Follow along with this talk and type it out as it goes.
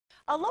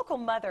A local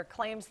mother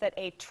claims that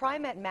a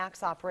TriMet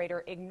Max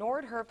operator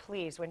ignored her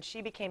pleas when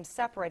she became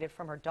separated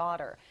from her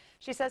daughter.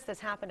 She says this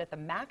happened at the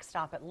Max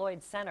stop at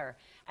Lloyd Center.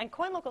 And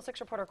KOIN Local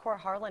 6 reporter Cor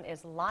Harlan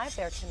is live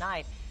there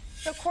tonight.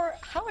 So, Cor,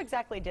 how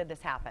exactly did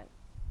this happen?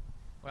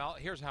 Well,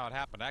 here's how it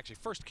happened. Actually,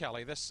 first,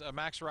 Kelly, this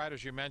Max rider,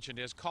 as you mentioned,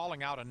 is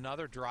calling out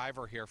another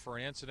driver here for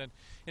an incident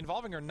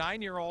involving her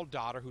 9-year-old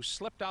daughter who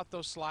slipped out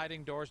those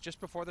sliding doors just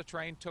before the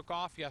train took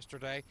off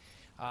yesterday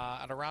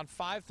at around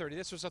 5:30.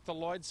 This was at the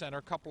Lloyd Center,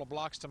 a couple of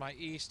blocks to my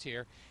east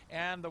here.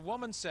 And the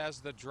woman says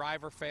the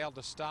driver failed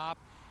to stop.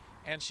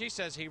 And she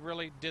says he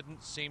really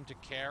didn't seem to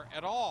care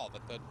at all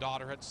that the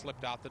daughter had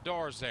slipped out the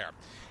doors there.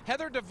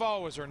 Heather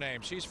DeVoe is her name.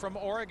 She's from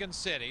Oregon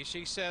City.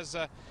 She says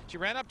she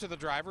ran up to the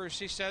driver,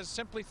 she says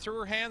simply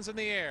threw her hands in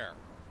the air.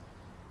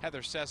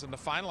 Heather says in the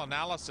final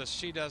analysis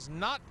she does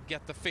not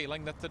get the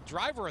feeling that the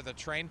driver of the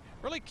train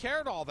really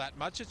cared all that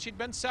much that she'd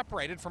been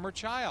separated from her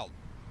child.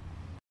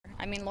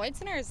 I mean, Lloyd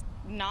Center is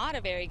not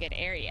a very good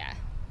area.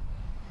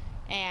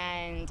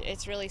 And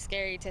it's really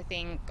scary to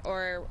think,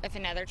 or if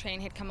another train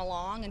had come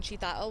along and she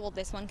thought, oh, well,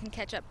 this one can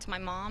catch up to my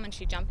mom, and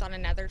she jumped on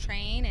another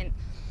train, and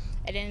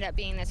it ended up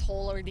being this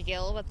whole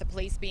ordeal with the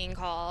police being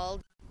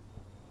called.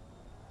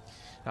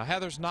 Now,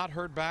 Heather's not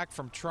heard back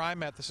from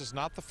TriMet. This is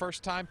not the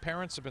first time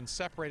parents have been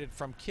separated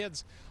from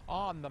kids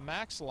on the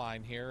Max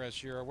line here.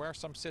 As you're aware,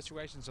 some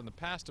situations in the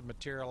past have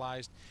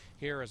materialized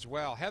here as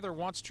well. Heather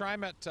wants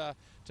TriMet to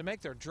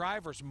make their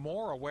drivers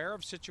more aware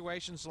of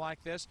situations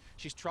like this.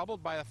 She's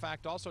troubled by the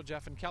fact also,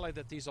 Jeff and Kelly,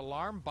 that these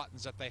alarm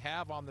buttons that they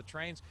have on the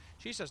trains,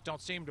 she says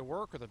don't seem to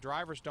work, or the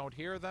drivers don't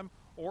hear them,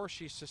 or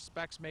she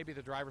suspects maybe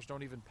the drivers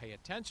don't even pay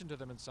attention to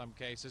them in some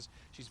cases.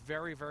 She's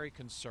very, very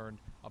concerned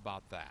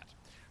about that.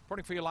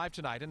 Reporting for you live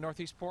tonight in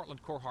Northeast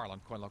Portland, Cor Harlan,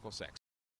 KOIN Local 6.